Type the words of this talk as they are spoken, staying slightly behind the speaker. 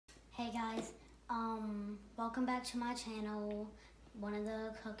Hey guys, welcome back to my channel, one of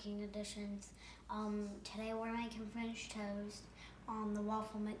the cooking editions. Today we're making French toast on the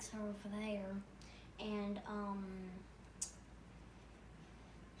waffle mixer over there, and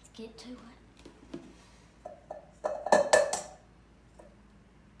let's get to it.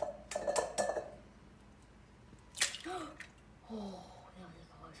 Oh, that was a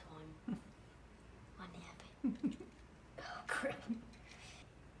close one. My nappy. Oh crap.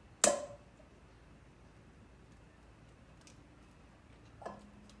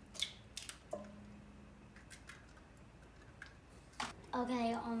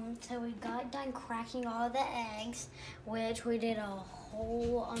 Okay, so we got done cracking all the eggs, which we did a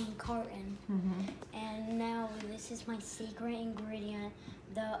whole carton. And now this is my secret ingredient,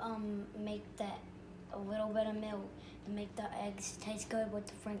 make that a little bit of milk to make the eggs taste good with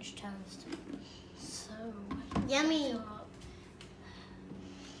the French toast. So Yummy.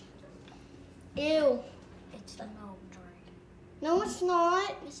 Ew. It's the milk, Drake. No, it's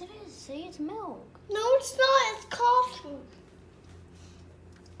not. Yes, it is. See, it's milk. No, it's not. It's coffee.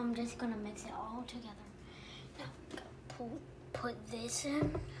 I'm just gonna mix it all together. Now, put this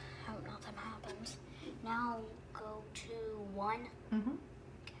in. Hope nothing happens. Now go to 1. Okay.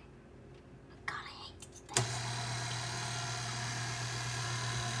 God, I hate this thing.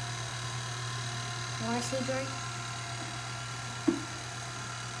 You wanna see, Drake?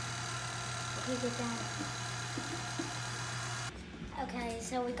 Okay, get down. Okay,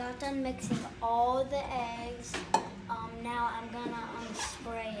 so we got done mixing all the eggs. Now I'm gonna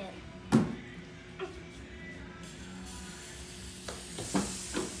spray it.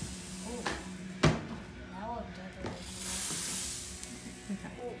 Ooh, that looked good.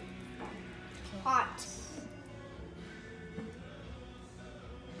 Okay. Hot.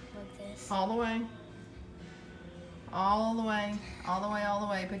 Like this. All the way. All the way. All the way, all the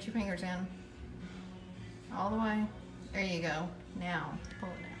way. Put your fingers in. All the way. There you go. Now, pull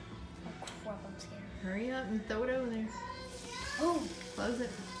it out. Oh crap, I'm scared. Hurry up and throw it over there. Oh! Close it.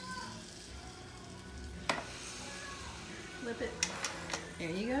 Flip it. There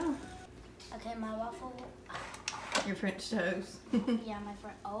you go. Okay, my waffle. Your French toast. Yeah, my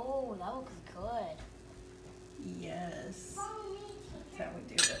friend. Oh, that looks good. Yes. That's how we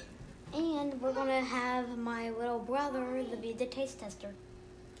do it. And we're gonna have my little brother be the taste tester.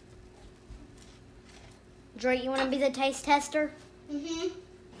 Drake, you wanna be the taste tester?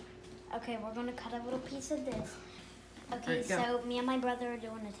 Okay, we're gonna cut a little piece of this. Okay, Right, so me and my brother are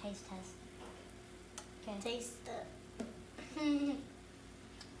doing a taste test. Okay. Taste it.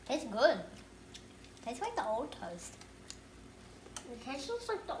 Tastes good. Tastes like the old toast. It tastes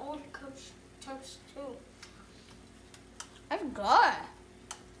like the old toast too. That's good.